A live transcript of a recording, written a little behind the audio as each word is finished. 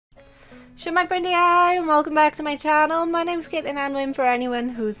Sure, my friendy, hi, and welcome back to my channel. My name's CaitlinAnwyn for anyone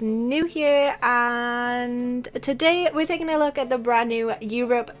who's new here, and today we're taking a look at the brand new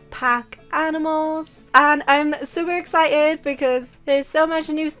Europe pack animals, and I'm super excited because there's so much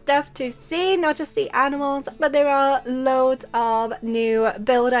new stuff to see, not just the animals, but there are loads of new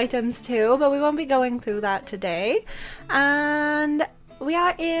build items too, but we won't be going through that today. And we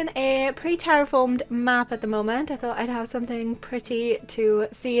are in a pre-terraformed map at the moment. I thought I'd have something pretty to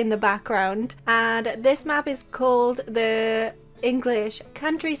see in the background. And this map is called the English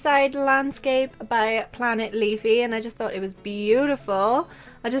Countryside Landscape by Planet Leafy, and I just thought it was beautiful.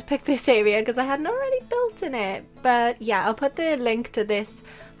 I just picked this area because I hadn't already built in it. But yeah, I'll put the link to this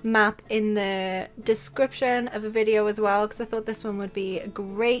map in the description of the video as well, because I thought this one would be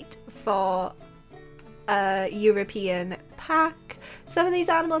great for a European pack. Some of these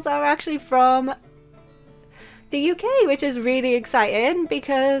animals are actually from the UK, which is really exciting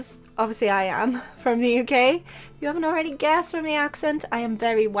because obviously I am from the UK. If you haven't already guessed from the accent, I am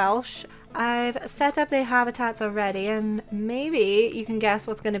very Welsh. I've set up their habitats already, and maybe you can guess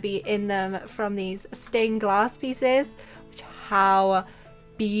what's going to be in them from these stained glass pieces. How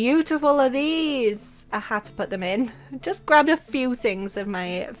beautiful are these? I had to put them in. Just grabbed a few things of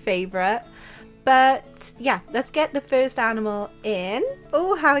my favourite. But yeah, let's get the first animal in.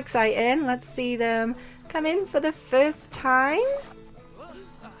 Oh, how exciting. Let's see them come in for the first time.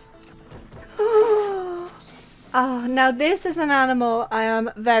 Oh, now this is an animal I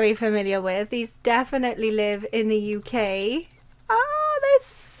am very familiar with. These definitely live in the UK. Oh, they're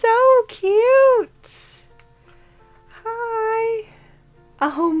so cute. Hi.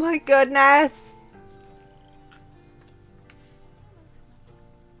 Oh my goodness.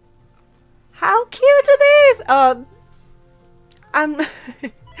 How cute are these? Oh, I don't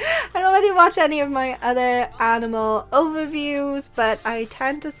know whether you watch any of my other animal overviews, but I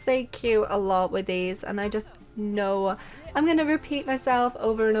tend to say cute a lot with these, and I just know I'm going to repeat myself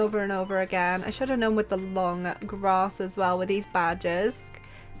over and over and over again. I should have known with the long grass as well with these badgers.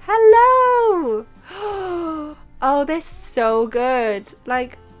 Hello! Oh, they're so good.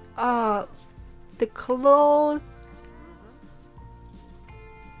 Like, oh, the claws.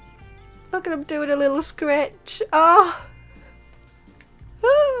 Look at him doing a little scratch. Oh.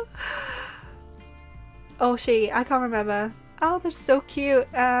 Oh, I can't remember. Oh, they're so cute.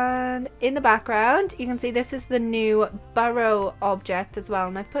 And in the background, you can see this is the new Burrow object as well.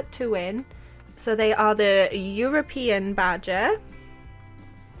 And I've put two in. So they are the European badger.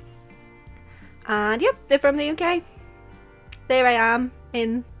 And yep, they're from the UK. There I am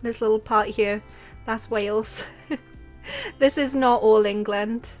in this little part here. That's Wales. This is not all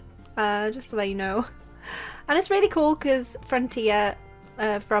England. Just to let you know. And it's really cool because Frontier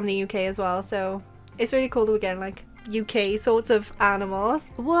from the UK as well, so it's really cool that we're getting like UK sorts of animals.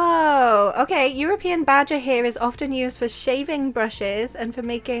 Whoa! Okay, European badger hair is often used for shaving brushes and for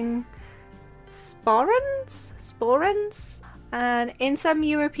making sporrans. And in some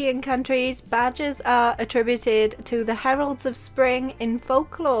European countries, badgers are attributed to the heralds of spring in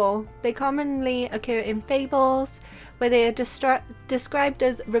folklore. They commonly occur in fables, where they are described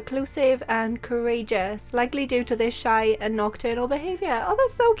as reclusive and courageous, likely due to their shy and nocturnal behaviour. Oh,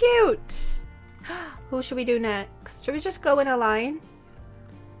 that's so cute! Who should we do next? Should we just go in a line?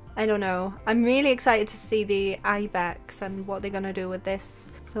 I don't know. I'm really excited to see the Ibex and what they're going to do with this.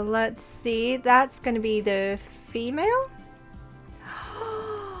 So let's see. That's going to be the female.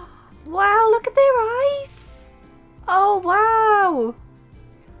 Wow, look at their eyes! Oh, wow!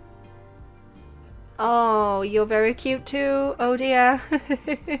 Oh, you're very cute too. Oh dear.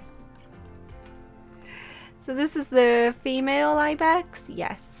 So this is the female Ibex?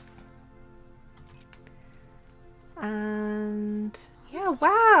 Yes. And yeah,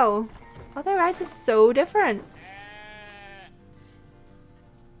 wow. Oh, their eyes are so different.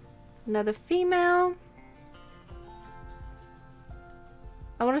 Another female.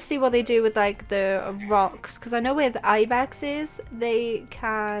 I want to see what they do with like the rocks, because I know with Ibexes they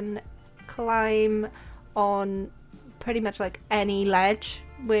can climb on pretty much like any ledge,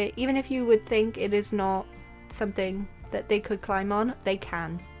 where even if you would think it is not something that they could climb on, they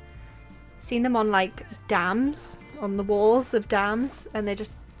can. Seen them on like dams, on the walls of dams, and they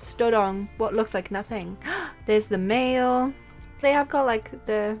just stood on what looks like nothing. There's the male. They have got like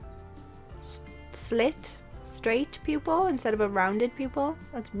the straight pupil instead of a rounded pupil.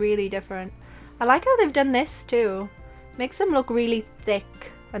 That's really different. I like how they've done this too. Makes them look really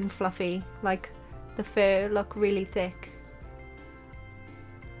thick and fluffy, like the fur look really thick.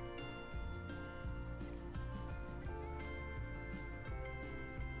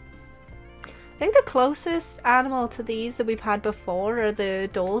 think the closest animal to these that we've had before are the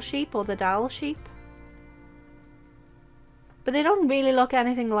Dall sheep or the Dall sheep. But they don't really look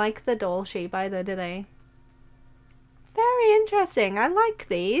anything like the Dall sheep either, do they? Very interesting. I like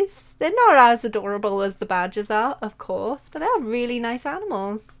these. They're not as adorable as the badgers are, of course, but they're really nice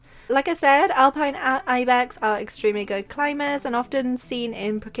animals. Like I said, Alpine Ibex are extremely good climbers and often seen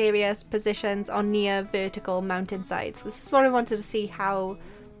in precarious positions on near vertical mountainsides. This is what I wanted to see how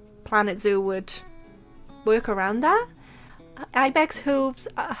Planet Zoo would work around that. Ibex hooves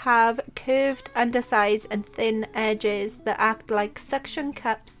have curved undersides and thin edges that act like suction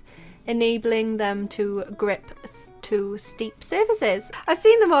cups, enabling them to grip to steep surfaces. I've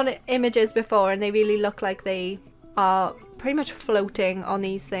seen them on images before and they really look like they are pretty much floating on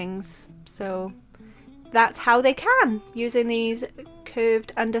these things. So that's how they can, using these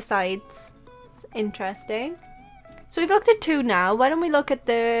curved undersides. It's interesting. So we've looked at two now. Why don't we look at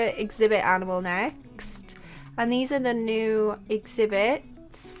the exhibit animal next? And these are the new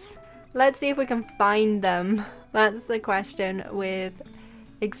exhibits. Let's see if we can find them. That's the question with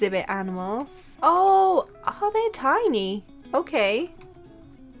exhibit animals. Oh, they're tiny. Okay.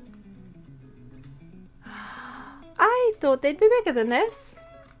 I thought they'd be bigger than this.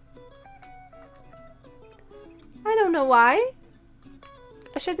 I don't know why.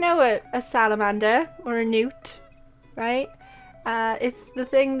 I should know a salamander or a newt, right? It's the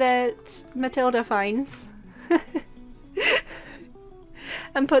thing that Matilda finds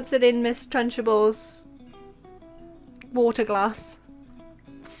and puts it in Miss Trunchable's water glass.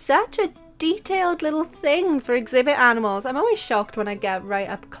 Such a detailed little thing for exhibit animals. I'm always shocked when I get right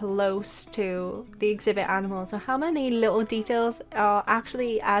up close to the exhibit animals or how many little details are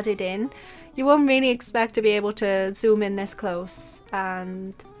actually added in. You won't really expect to be able to zoom in this close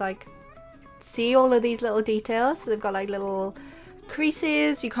and like see all of these little details. They've got like little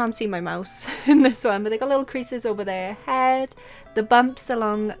creases. You can't see my mouse in this one, but they've got little creases over their head, the bumps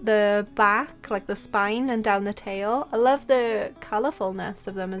along the back, like the spine and down the tail. I love the colourfulness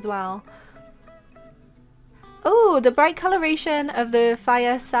of them as well. Oh, the bright coloration of the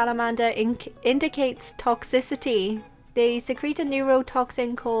fire salamander indicates toxicity. They secrete a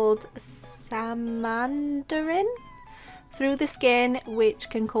neurotoxin called samandarin through the skin, which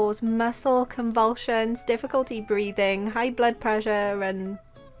can cause muscle convulsions, difficulty breathing, high blood pressure, and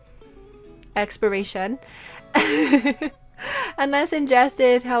expiration. Unless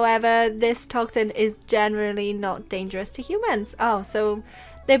ingested, however, this toxin is generally not dangerous to humans. Oh, so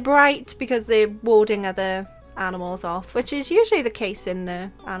they're bright because they're warding other animals off, which is usually the case in the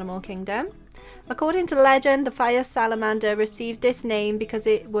animal kingdom. According to legend, the fire salamander received this name because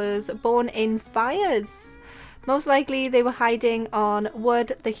it was born in fires. Most likely they were hiding on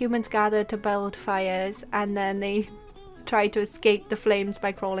wood the humans gathered to build fires, and then they tried to escape the flames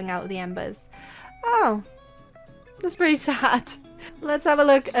by crawling out of the embers. Oh, that's pretty sad. Let's have a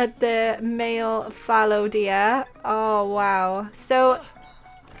look at the male fallow deer. Oh wow. So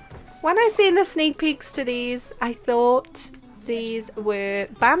when I seen the sneak peeks to these, I thought these were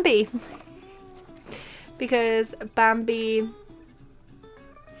Bambi. Because Bambi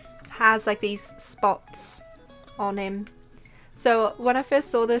has like these spots on him. So when I first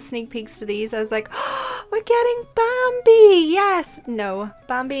saw the sneak peeks to these, I was like, oh, we're getting Bambi! Yes! No,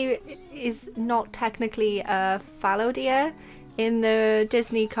 Bambi is not technically a fallow deer. In the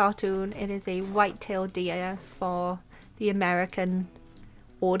Disney cartoon, it is a white-tailed deer for the American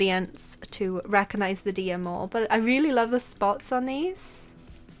audience to recognize the deer more. But I really love the spots on these.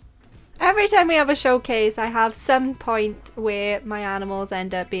 Every time we have a showcase, I have some point where my animals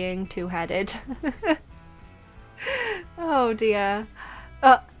end up being two-headed. Oh dear.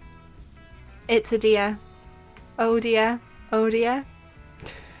 It's a deer. Oh dear. Oh dear.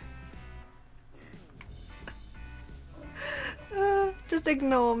 Just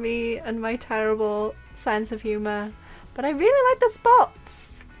ignore me and my terrible sense of humour. But I really like the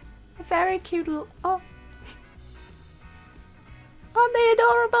spots. They're very cute little... Oh. Aren't they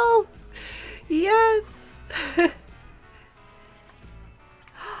adorable? Yes.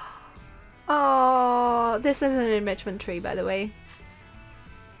 Oh, this is an enrichment tree, by the way.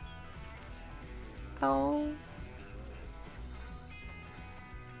 Oh.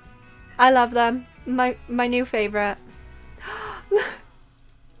 I love them. My new favourite.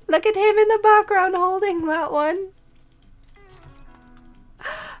 Look at him in the background holding that one.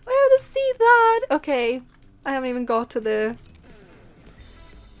 I have to see that. Okay, I haven't even got to the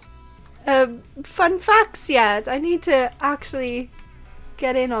fun facts yet. I need to actually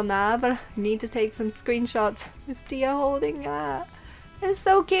get in on that, but I need to take some screenshots. This deer holding that. It's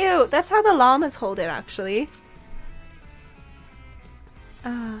so cute. That's how the llamas hold it, actually.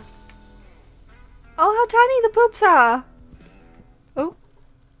 Oh, how tiny the poops are. Oh.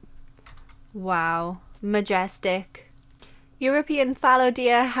 Wow. Majestic. European fallow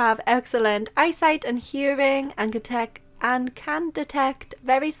deer have excellent eyesight and hearing and can detect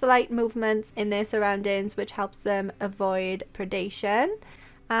very slight movements in their surroundings, which helps them avoid predation.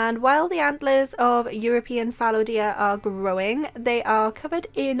 And while the antlers of European fallow deer are growing, they are covered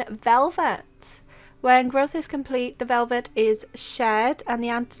in velvet. When growth is complete, the velvet is shed and the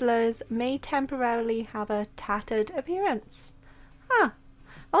antlers may temporarily have a tattered appearance. Huh.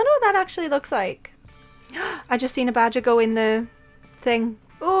 I wonder what that actually looks like. I just seen a badger go in the thing.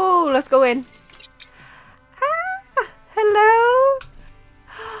 Oh, let's go in. Ah, hello.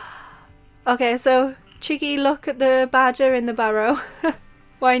 Okay, so cheeky look at the badger in the burrow.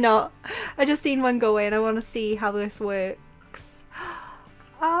 Why not? I just seen one go in. I want to see how this works.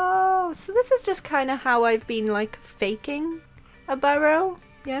 Oh, so this is just kind of how I've been like faking a burrow.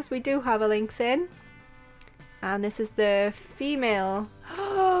 Yes, we do have a lynx in. And this is the female.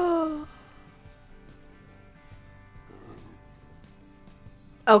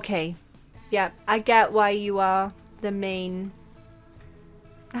 Okay. Yeah, I get why you are the main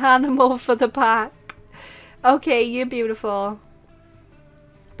animal for the pack. Okay, you're beautiful.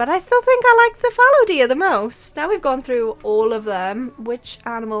 But I still think I like the fallow deer the most. Now we've gone through all of them. Which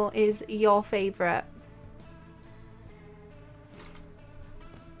animal is your favourite?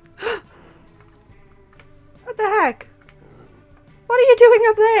 What the heck? What are you doing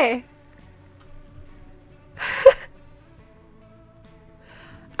up there?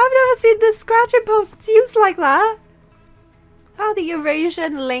 I've never seen the scratching posts used like that. Oh, the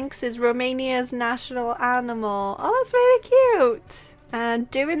Eurasian Lynx is Romania's national animal. Oh, that's really cute.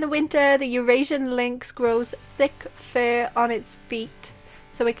 And during the winter, the Eurasian Lynx grows thick fur on its feet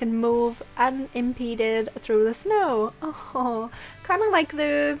so it can move unimpeded through the snow. Oh, kind of like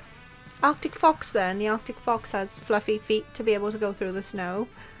the Arctic fox then. The Arctic fox has fluffy feet to be able to go through the snow.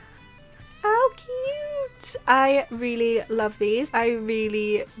 How cute! I really love these. I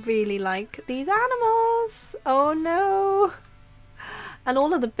really, really like these animals. Oh no! And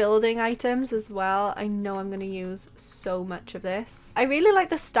all of the building items as well. I know I'm going to use so much of this. I really like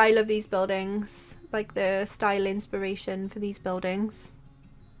the style of these buildings. Like the style inspiration for these buildings.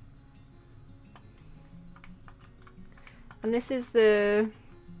 And this is the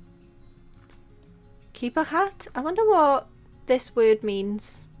keeper hat. I wonder what this word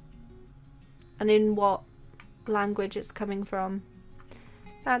means. And in what language it's coming from.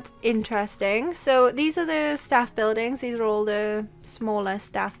 That's interesting. So these are the staff buildings. These are all the smaller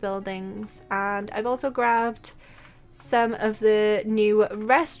staff buildings. And I've also grabbed some of the new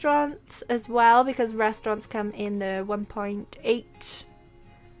restaurants as well, because restaurants come in the 1.8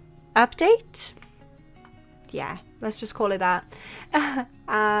 update. Yeah, let's just call it that.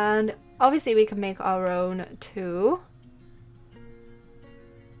 And obviously we can make our own too.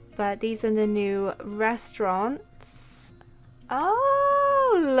 But these are the new restaurants.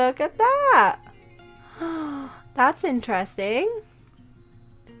 Oh, look at that. That's interesting.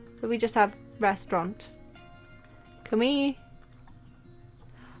 So we just have restaurant. Can we?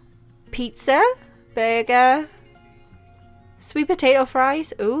 Pizza, burger, sweet potato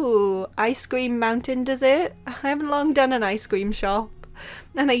fries. Ooh, ice cream mountain dessert. I haven't long done an ice cream shop.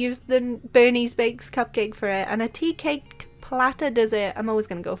 And I used the Bernie's Bakes cupcake for it. And a tea cake platter dessert. I'm always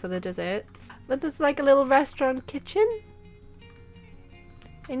going to go for the desserts. But there's like a little restaurant kitchen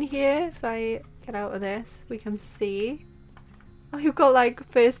in here. If I get out of this, we can see. Oh, you've got like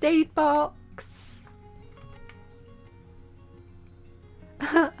first aid box.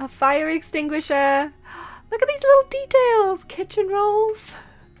 A fire extinguisher. Look at these little details. Kitchen rolls.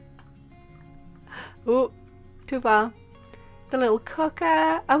 Oh, too far. The little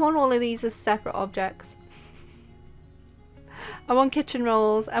cooker. I want all of these as separate objects. I want kitchen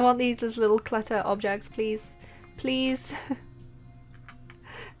rolls. I want these as little clutter objects, please. Please.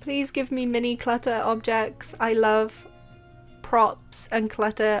 Please give me mini clutter objects. I love props and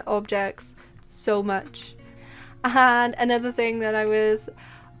clutter objects so much. And another thing that I was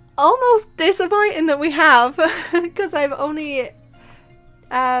almost disappointed that we have, because I've only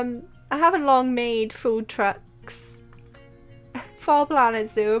I haven't long made food trucks for Planet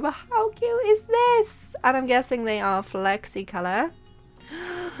Zoo, but how cute is this? And I'm guessing they are flexi color.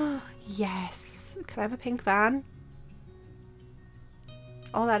 Yes. Can I have a pink van?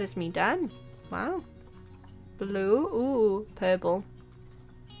 Oh, that is me done. Wow. Blue. Ooh, purple.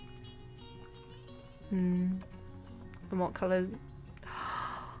 And what colour?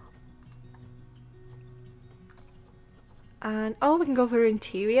 And oh, we can go for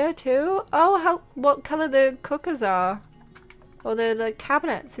interior too. Oh, what colour the cookers are, or the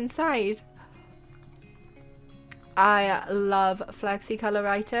cabinets inside. I love flexi color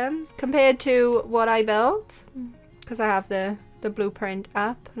items compared to what I built, because I have the blueprint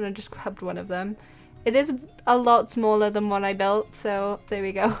up and I just grabbed one of them. It is a lot smaller than what I built, so there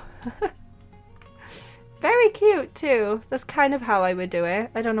we go. Very cute too. That's kind of how I would do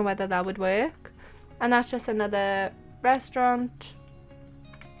it. I don't know whether that would work. And that's just another restaurant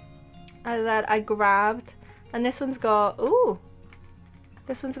that I grabbed. And this one's got, ooh,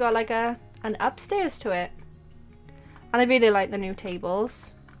 this one's got like an upstairs to it. And I really like the new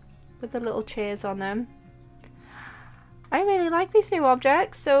tables with the little chairs on them. I really like these new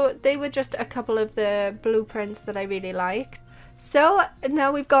objects. So they were just a couple of the blueprints that I really liked. So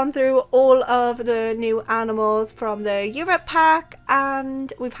now we've gone through all of the new animals from the Europe pack,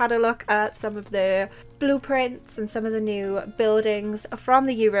 and we've had a look at some of the blueprints and some of the new buildings from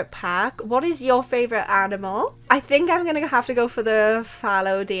the Europe pack. What is your favourite animal? I think I'm going to have to go for the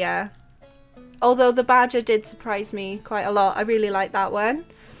fallow deer. Although the badger did surprise me quite a lot. I really like that one.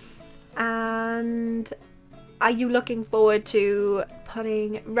 And are you looking forward to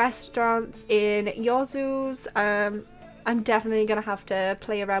putting restaurants in your zoos? I'm definitely going to have to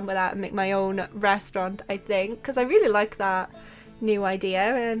play around with that and make my own restaurant, I think. Because I really like that new idea.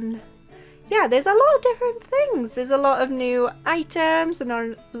 And yeah, there's a lot of different things. There's a lot of new items and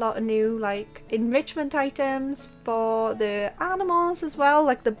a lot of new like enrichment items for the animals as well.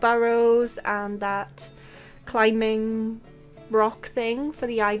 Like the burrows and that climbing rock thing for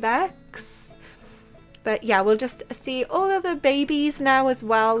the ibex. But yeah, we'll just see all of the babies now as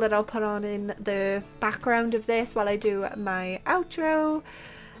well that I'll put on in the background of this while I do my outro.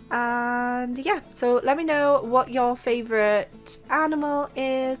 And yeah, so let me know what your favourite animal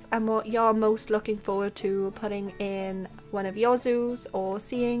is and what you're most looking forward to putting in one of your zoos or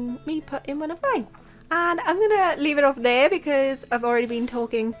seeing me put in one of mine. And I'm going to leave it off there because I've already been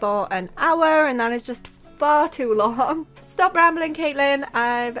talking for an hour and that is just far too long. Stop rambling, Caitlin.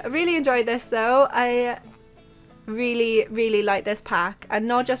 I've really enjoyed this though. I really like this pack, and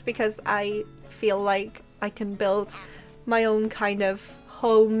not just because I feel like I can build my own kind of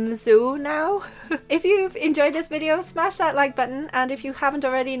home zoo now. If you've enjoyed this video, smash that like button, and if you haven't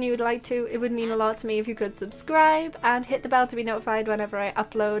already and you would like to, it would mean a lot to me if you could subscribe and hit the bell to be notified whenever I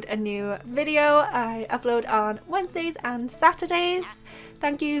upload a new video. I upload on Wednesdays and Saturdays.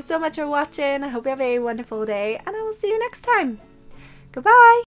 Thank you so much for watching. I hope you have a wonderful day and I will see you next time. Goodbye!